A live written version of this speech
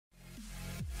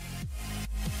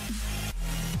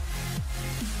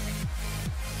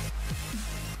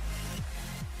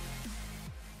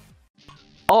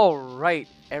Alright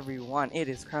everyone, it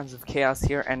is Crimes of Chaos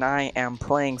here, and I am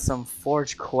playing some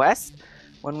Forge Quest.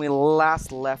 When we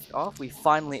last left off, we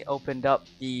finally opened up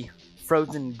the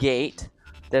frozen gate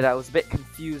that I was a bit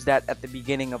confused at the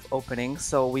beginning of opening.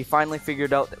 So we finally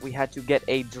figured out that we had to get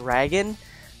a dragon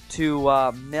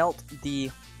to melt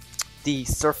the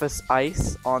surface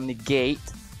ice on the gate,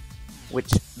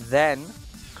 which then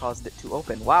caused it to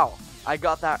open. Wow, I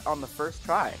got that on the first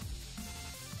try,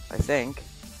 I think.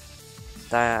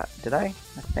 Did I? I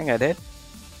think I did.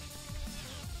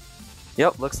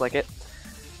 Yep, looks like it.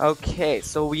 Okay,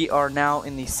 so we are now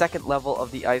in the second level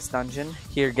of the ice dungeon.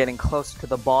 Here, getting closer to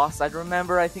the boss. I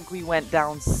think we went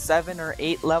down 7 or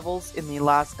 8 levels in the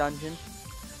last dungeon.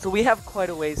 So we have quite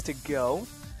a ways to go.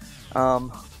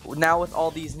 Now with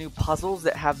all these new puzzles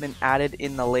that have been added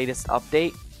in the latest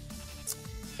update,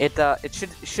 it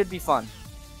should be fun.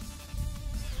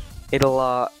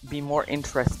 It'll be more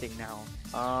interesting now.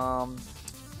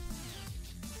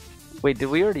 Wait, did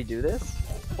we already do this?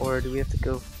 Or do we have to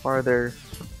go farther?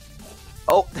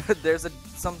 Oh, there's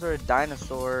some sort of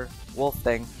dinosaur wolf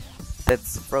thing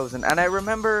that's frozen. And I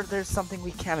remember there's something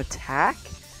we can't attack.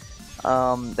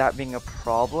 That being a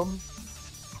problem.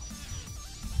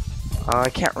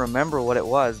 I can't remember what it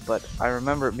was, but I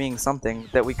remember it being something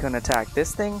that we couldn't attack.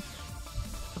 This thing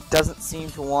doesn't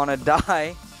seem to want to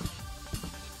die.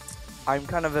 I'm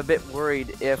kind of a bit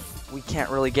worried if we can't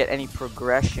really get any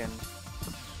progression.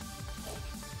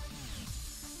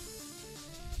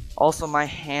 Also, my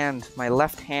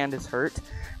left hand is hurt,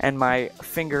 and my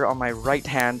finger on my right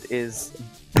hand is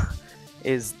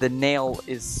the nail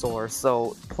is sore.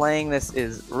 So playing this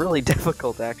is really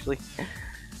difficult, actually.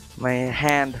 My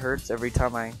hand hurts every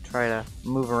time I try to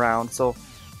move around, so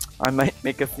I might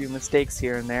make a few mistakes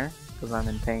here and there because I'm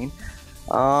in pain.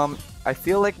 I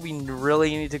feel like we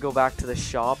really need to go back to the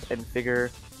shop and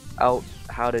figure out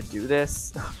how to do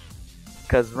this,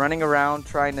 because running around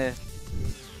trying to...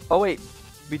 Oh wait,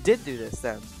 we did do this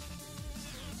then.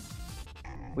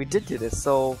 We did do this,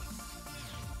 so...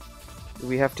 Do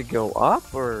we have to go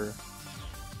up, or...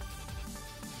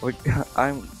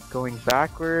 I'm going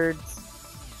backwards.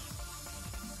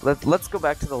 Let's go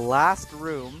back to the last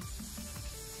room.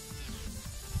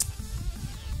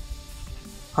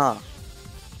 Huh.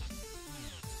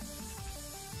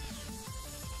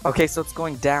 Okay, so it's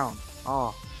going down.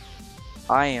 Oh.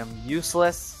 I am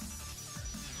useless.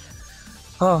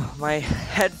 Oh, my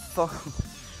headphones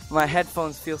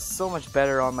feel so much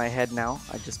better on my head now.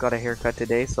 I just got a haircut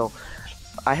today, so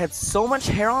I had so much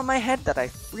hair on my head that I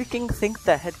freaking think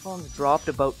the headphones dropped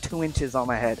about 2 inches on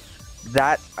my head.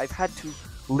 That I've had to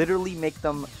literally make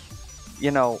them,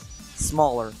 you know,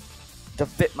 smaller to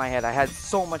fit my head. I had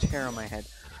so much hair on my head.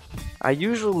 I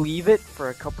usually leave it for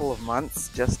a couple of months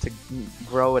just to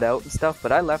grow it out and stuff,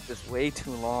 but I left this way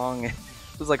too long. It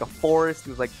was like a forest. It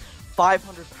was like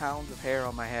 500 pounds of hair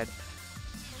on my head.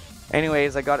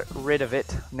 Anyways, I got rid of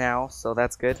it now, so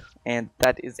that's good. And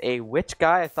that is a witch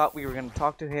guy. I thought we were going to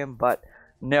talk to him, but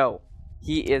no.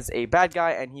 He is a bad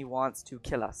guy and he wants to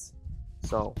kill us.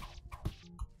 So...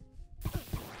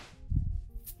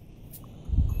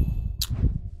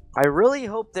 I really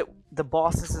hope that the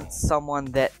boss isn't someone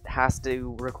that has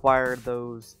to require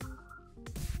those,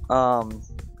 a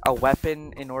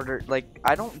weapon in order, like,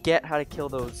 I don't get how to kill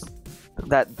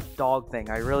that dog thing.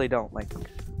 I really don't. Like,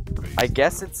 I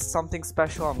guess it's something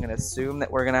special. I'm gonna assume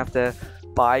that we're gonna have to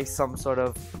buy some sort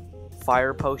of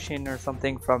fire potion or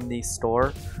something from the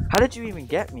store. How did you even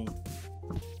get me?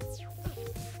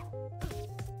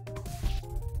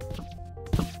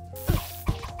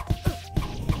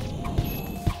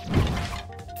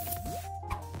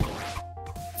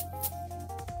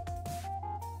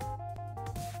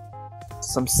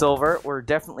 Some silver. We're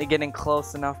definitely getting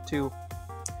close enough to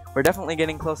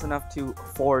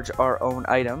forge our own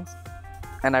items.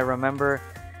 And I remember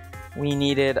we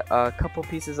needed a couple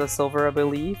pieces of silver, I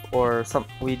believe, or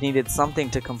we needed something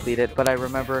to complete it, but I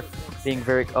remember being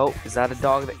very... Oh, is that a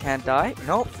dog that can't die?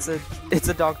 Nope, it's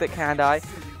a dog that can die.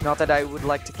 Not that I would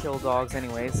like to kill dogs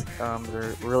anyways.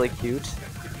 They're really cute.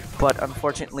 But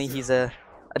unfortunately he's a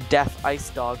death ice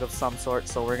dog of some sort,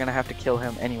 so we're gonna have to kill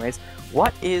him anyways.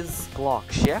 What is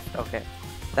block? Shift? Okay.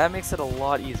 That makes it a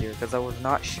lot easier, because I was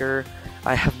not sure.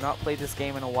 I have not played this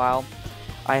game in a while.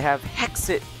 I have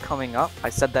Hexit coming up. I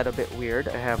said that a bit weird.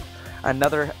 I have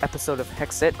another episode of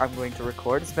Hexit I'm going to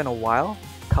record. It's been a while.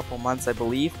 A couple months, I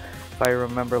believe, if I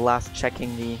remember last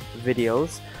checking the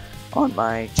videos on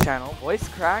my channel. Voice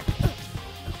crack.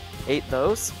 Ate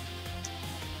those.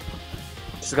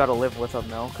 Just gotta live with them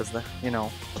though, because you know,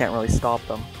 can't really stop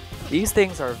them. These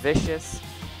things are vicious.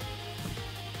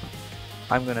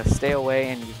 I'm gonna stay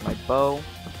away and use my bow.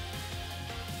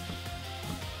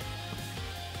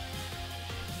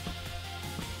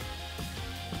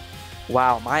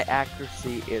 Wow, my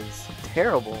accuracy is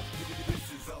terrible.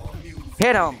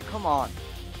 Hit him! Come on!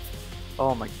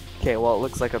 Oh my... Okay, well, it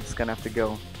looks like I'm just gonna have to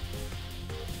go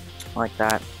like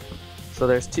that. So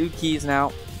there's 2 keys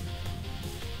now.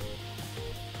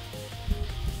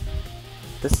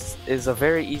 This is a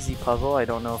very easy puzzle. I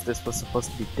don't know if this was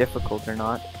supposed to be difficult or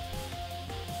not.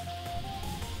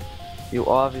 You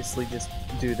obviously just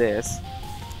do this.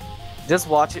 Just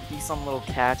watch it be some little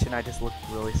catch and I just look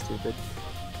really stupid.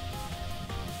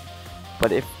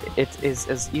 But if it is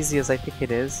as easy as I think it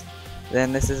is,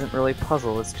 then this isn't really a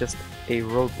puzzle, it's just a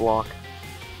roadblock.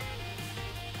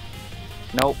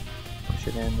 Nope. Push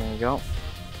it in, there you go.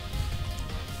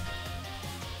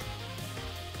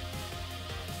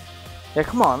 Yeah,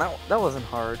 come on, that wasn't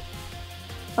hard.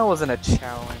 That wasn't a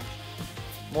challenge.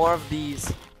 More of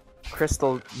these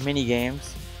crystal mini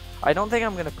games. I don't think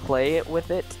I'm gonna play it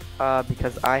with it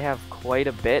because I have quite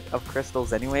a bit of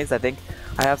crystals anyways. I think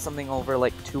I have something over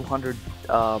like 200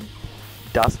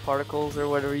 dust particles or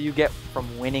whatever you get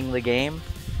from winning the game,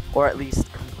 or at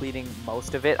least completing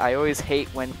most of it. I always hate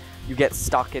when you get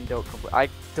stuck and don't complete. I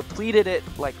depleted it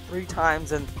like 3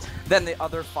 times, and then the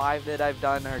other 5 that I've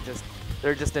done are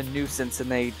they're just a nuisance,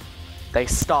 and they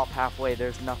stop halfway.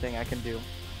 There's nothing I can do.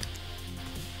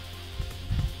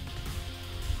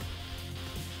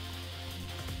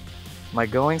 Am I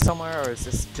going somewhere, or is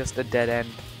this just a dead end?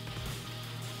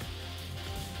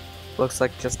 Looks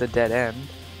like just a dead end.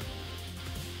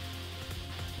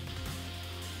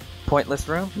 Pointless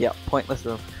room? Yep, pointless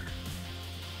room.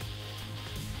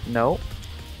 No.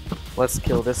 Let's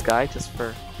kill this guy just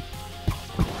for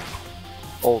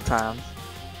old times.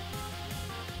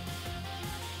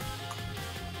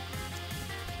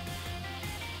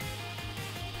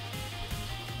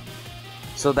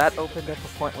 So that opened up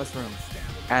a pointless room.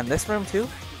 And this room too?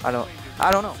 I don't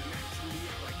know.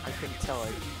 I couldn't tell. I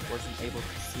wasn't able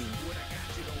to see.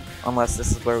 Unless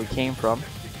this is where we came from.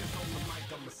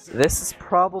 This is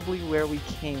probably where we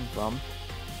came from.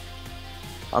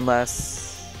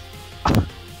 Unless...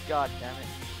 God damn it.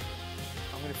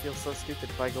 I'm gonna feel so stupid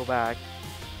if I go back.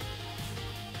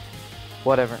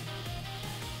 Whatever.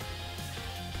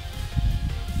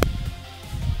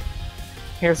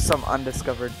 Here's some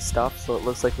undiscovered stuff, so it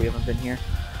looks like we haven't been here.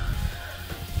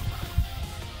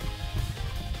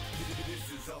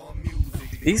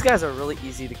 These guys are really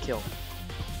easy to kill.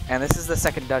 And this is the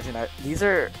second dungeon. These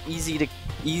are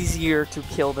easier to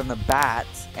kill than the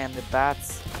bats, and the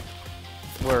bats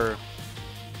were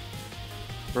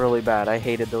really bad. I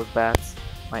hated those bats.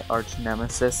 My arch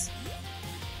nemesis.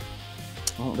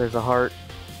 Oh, there's a heart.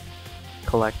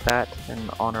 Collect that, and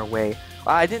on our way.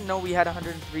 I didn't know we had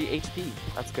 103 HP.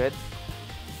 That's good.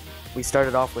 We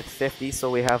started off with 50, so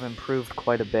we have improved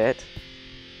quite a bit.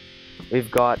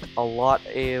 We've got a lot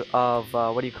of,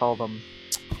 what do you call them?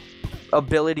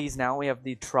 Abilities now. We have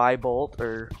the tri-bolt,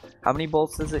 or how many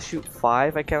bolts does it shoot?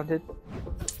 5, I counted.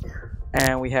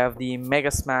 And we have the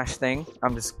Mega Smash thing.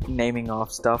 I'm just naming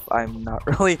off stuff. I'm not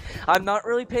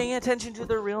really paying attention to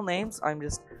their real names. I'm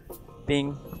just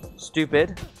being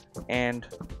stupid and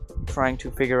trying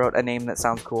to figure out a name that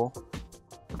sounds cool,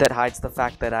 that hides the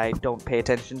fact that I don't pay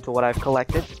attention to what I've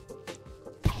collected.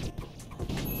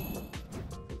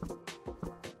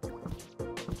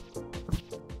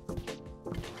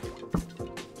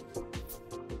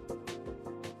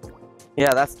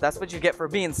 Yeah, that's what you get for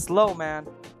being slow, man.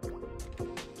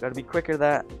 Gotta be quicker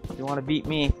that if you want to beat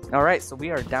me. Alright, so we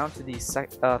are down to the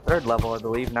 3rd level, I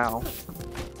believe, now.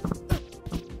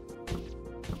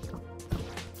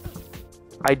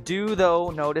 I do, though,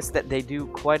 notice that they do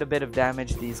quite a bit of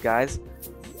damage, these guys.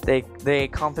 They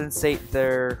compensate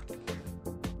their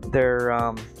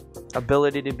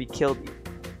ability to be killed.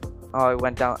 Oh, it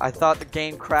went down. I thought the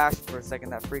game crashed for a second.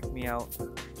 That freaked me out.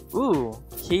 Ooh,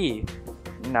 key.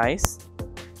 Nice.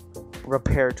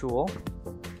 Repair tool.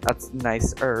 That's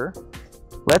nicer.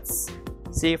 Let's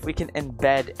see if we can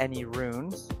embed any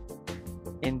runes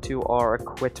into our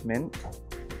equipment.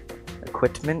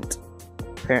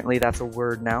 Apparently that's a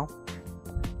word now.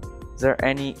 Is there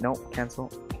any... Nope,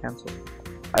 cancel.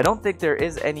 I don't think there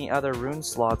is any other rune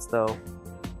slots though.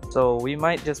 So we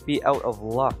might just be out of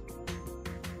luck.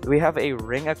 Do we have a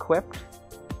ring equipped?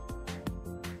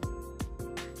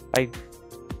 I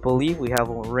believe we have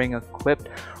a ring equipped.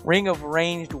 Ring of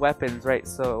ranged weapons, right?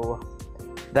 So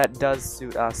that does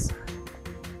suit us.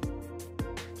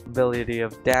 Ability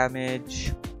of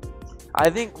damage. I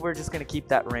think we're just gonna keep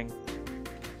that ring.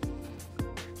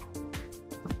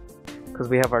 Because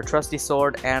we have our trusty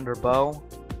sword and our bow.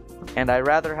 And I'd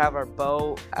rather have our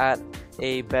bow at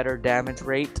a better damage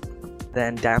rate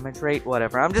than damage rate,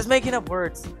 whatever. I'm just making up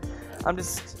words. I'm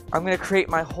just I'm gonna create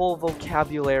my whole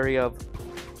vocabulary of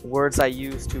words I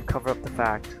use to cover up the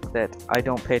fact that I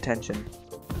don't pay attention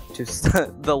to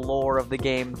the lore of the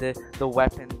game, the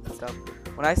weapons and stuff.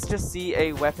 When I just see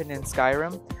a weapon in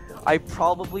Skyrim, I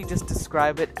probably just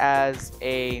describe it as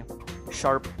a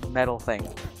sharp metal thing.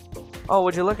 Oh,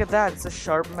 would you look at that? It's a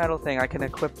sharp metal thing. I can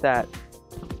equip that.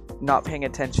 Not paying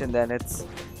attention, then it's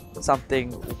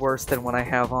something worse than what I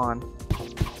have on.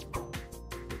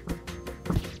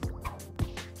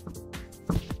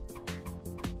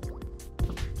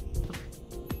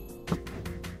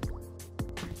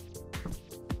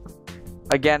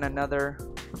 Again, another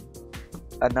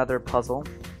puzzle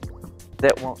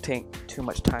that won't take too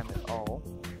much time at all.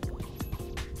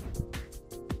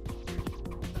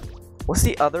 What's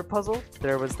the other puzzle?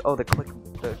 There was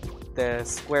the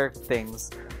square things.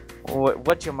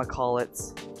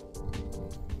 Whatchamacallits.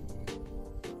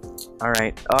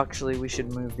 Alright, actually we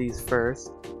should move these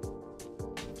first.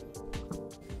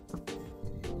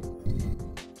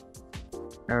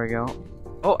 There we go.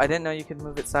 Oh, I didn't know you could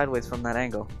move it sideways from that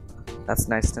angle. That's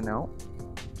nice to know.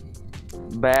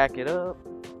 Back it up.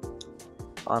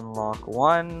 Unlock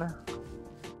one.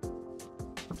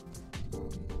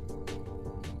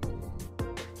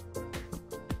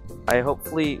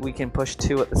 Hopefully we can push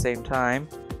two at the same time.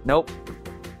 Nope.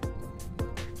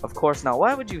 Of course not.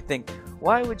 Why would you think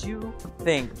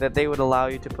that they would allow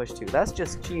you to push two? That's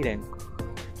just cheating.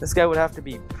 This guy would have to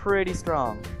be pretty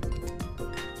strong.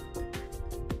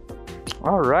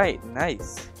 Alright,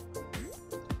 nice.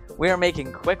 We are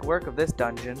making quick work of this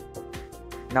dungeon.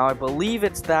 Now I believe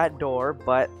it's that door,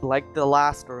 but like the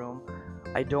last room,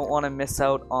 I don't want to miss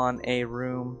out on a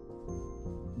room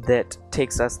that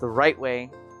takes us the right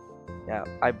way. Yeah,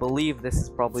 I believe this is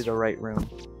probably the right room.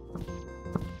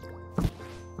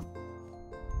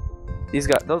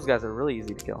 Those guys are really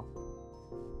easy to kill.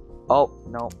 Oh,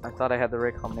 no, I thought I had the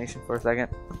right combination for a second.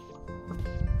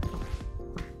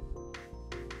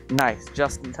 Nice,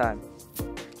 just in time.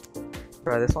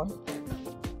 Try this one.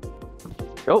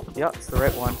 Oh, yeah, it's the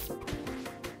right one.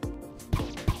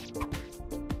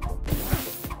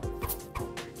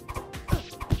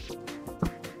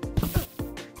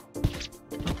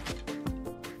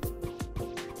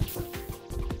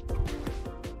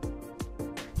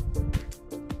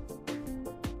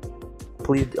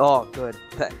 Please, oh, good.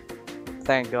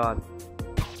 Thank God.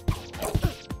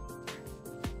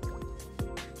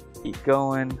 Keep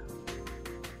going.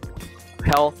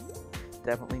 Health.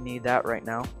 Definitely need that right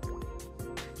now.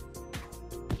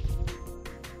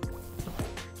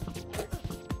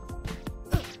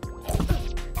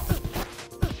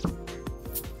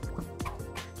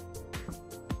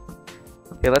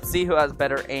 Okay, let's see who has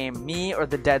better aim, me or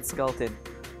the dead skeleton.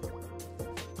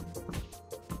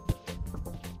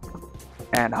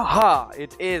 And aha!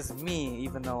 It is me,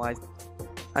 even though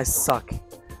I suck.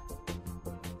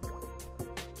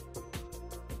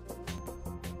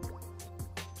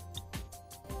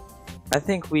 I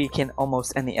think we can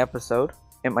almost end the episode.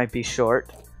 It might be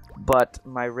short, but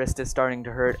my wrist is starting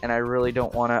to hurt and I really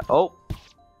don't want to... Oh!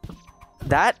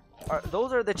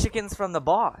 Those are the chickens from the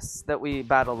boss that we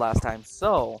battled last time.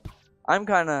 So, I'm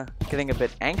kind of getting a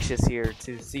bit anxious here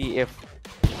to see if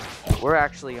we're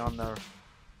actually on the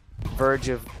verge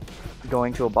of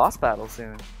going to a boss battle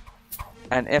soon.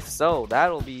 And if so,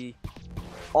 that'll be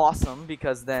awesome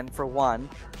because then, for one,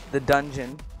 the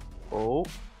dungeon... Oh,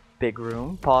 big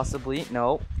room, possibly.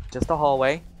 No, just a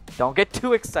hallway. Don't get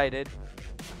too excited.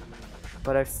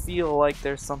 But I feel like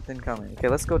there's something coming. Okay,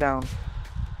 let's go down.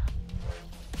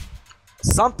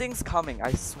 Something's coming,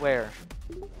 I swear.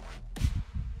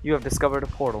 You have discovered a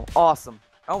portal. Awesome.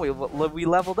 Oh, we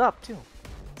leveled up too.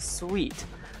 Sweet.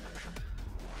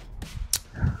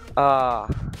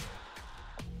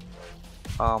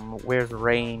 Where's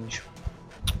range?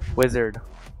 Wizard.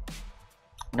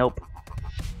 Nope.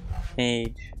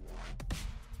 Mage.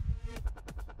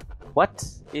 What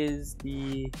is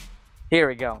the... Here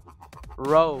we go.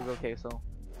 Rogue. Okay, so...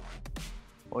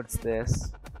 What's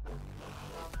this?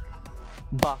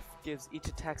 Buff. Gives each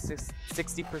attack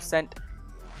 60%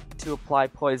 to apply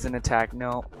poison attack.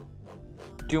 No.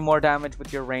 Do more damage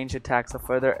with your range attacks the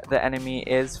further the enemy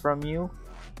is from you.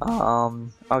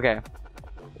 Okay.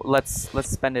 Let's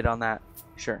spend it on that.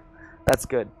 Sure. That's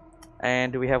good.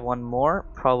 And do we have one more?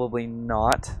 Probably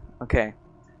not. Okay.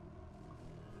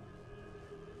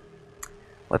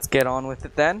 Let's get on with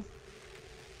it then.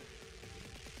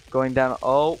 Going down.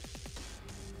 Oh.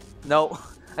 No.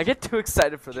 I get too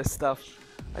excited for this stuff.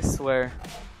 I swear.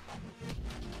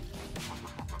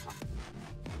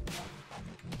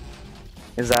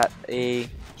 Is that a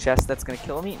chest that's gonna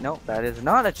kill me? No, that is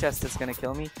not a chest that's gonna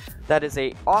kill me. That is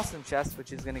a awesome chest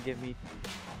which is gonna give me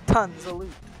Tons of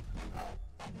loot.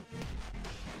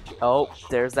 Oh,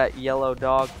 there's that yellow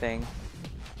dog thing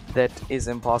that is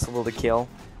impossible to kill.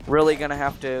 Really gonna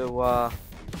have to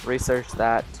research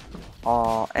that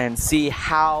and see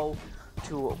how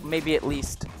to maybe at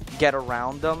least get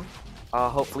around them.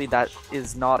 Hopefully that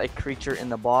is not a creature in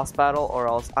the boss battle, or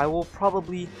else I will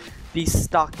probably be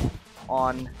stuck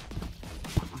on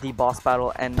the boss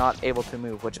battle and not able to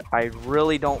move, which I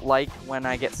really don't like when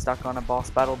I get stuck on a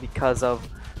boss battle because of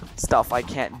stuff I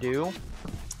can't do.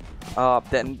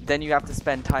 Then you have to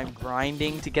spend time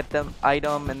grinding to get the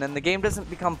item, and then the game doesn't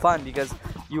become fun because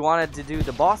you wanted to do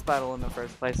the boss battle in the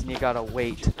first place and you gotta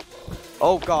wait.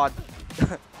 Oh god.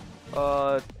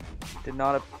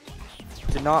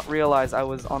 Did not realize I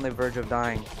was on the verge of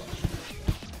dying.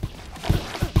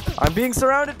 I'm being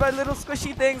surrounded by little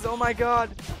squishy things. Oh my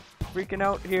god. Freaking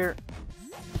out here.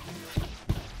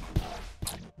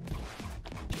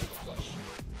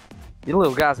 You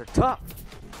little guys are tough.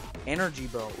 Energy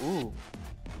bow. Ooh.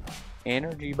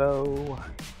 Energy bow.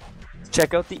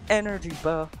 Check out the energy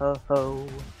bow.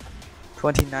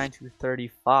 29 to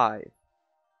 35.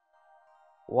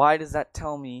 Why does that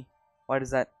tell me? Why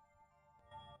does that?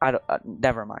 I don't.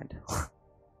 Never mind.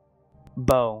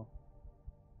 Bow.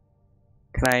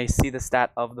 Can I see the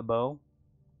stat of the bow,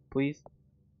 please?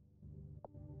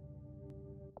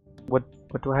 What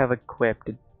do I have equipped?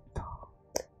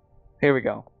 Here we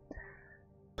go.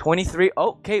 23.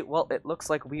 Okay, well, it looks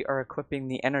like we are equipping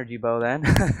the energy bow then.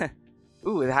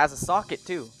 Ooh, it has a socket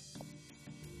too.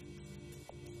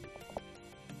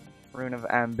 Rune of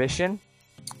Ambition.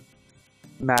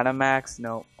 Mana Max,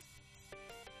 no.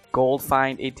 Gold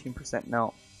Find, 18%,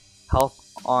 no.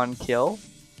 Health on kill.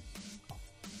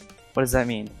 What does that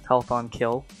mean? Health on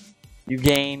kill. You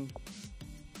gain...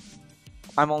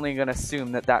 I'm only gonna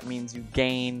assume that that means you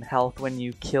gain health when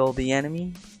you kill the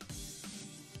enemy.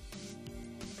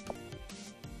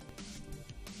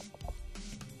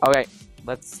 Okay,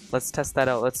 let's test that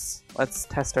out. Let's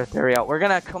test our theory out. We're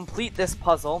gonna complete this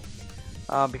puzzle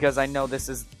because I know this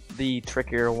is the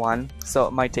trickier one, so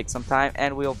it might take some time,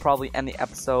 and we'll probably end the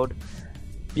episode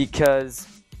because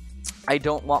I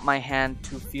don't want my hand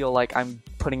to feel like I'm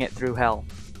putting it through hell.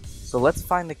 So let's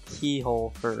find the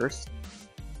keyhole first,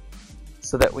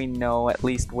 so that we know at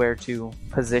least where to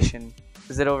position.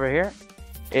 Is it over here?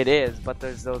 It is, but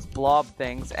there's those blob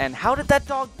things. And how did that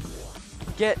dog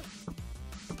get...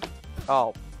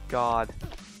 Oh, God.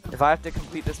 If I have to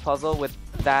complete this puzzle with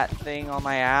that thing on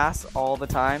my ass all the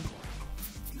time...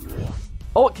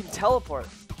 Oh, it can teleport.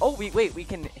 Oh, wait, we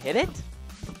can hit it?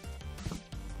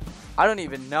 I don't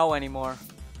even know anymore.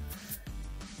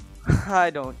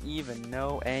 I don't even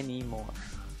know anymore.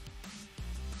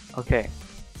 Okay.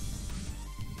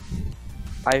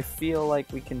 I feel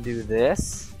like we can do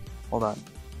this. Hold on.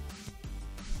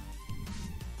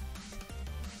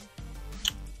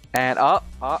 And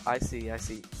I see.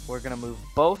 We're gonna move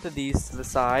both of these to the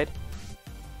side.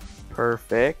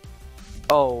 Perfect.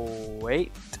 Oh,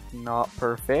 wait. Not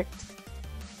perfect.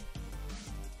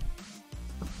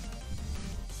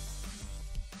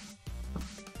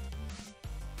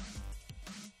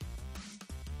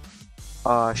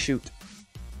 Shoot.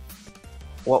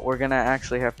 What we're gonna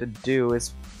actually have to do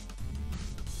is...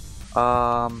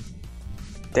 Damn.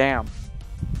 I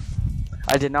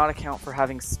did not account for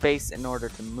having space in order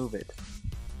to move it.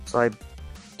 So I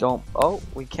don't... Oh,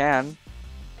 we can.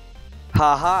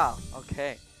 Haha!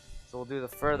 Okay. So we'll do the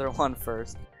further one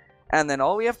first. And then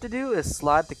all we have to do is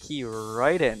slide the key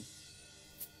right in.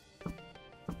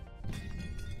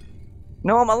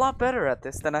 No, I'm a lot better at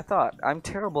this than I thought. I'm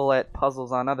terrible at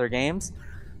puzzles on other games.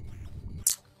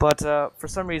 But for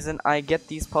some reason, I get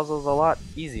these puzzles a lot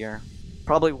easier.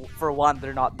 Probably for one,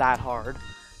 they're not that hard.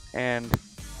 And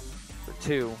for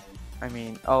two, I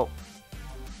mean, oh.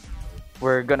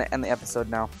 We're gonna end the episode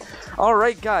now.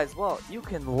 Alright guys, well, you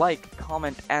can like,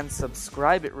 comment, and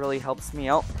subscribe. It really helps me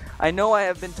out. I know I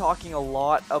have been talking a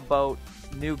lot about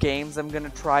new games I'm gonna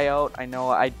try out. I know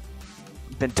I've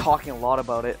been talking a lot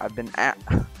about it. I've been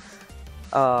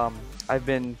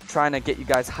trying to get you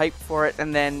guys hyped for it,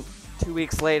 and then 2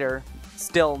 weeks later,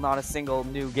 still not a single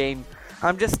new game.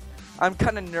 I'm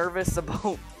kind of nervous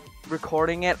about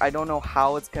recording it. I don't know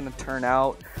how it's gonna turn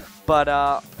out. But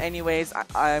anyways,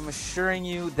 I'm assuring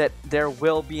you that there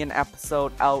will be an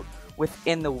episode out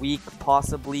within the week,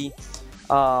 possibly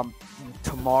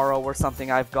tomorrow or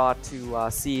something. I've got to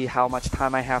see how much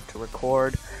time I have to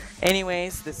record.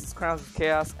 Anyways, this is Crowns of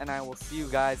Chaos, and I will see you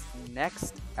guys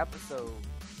next episode.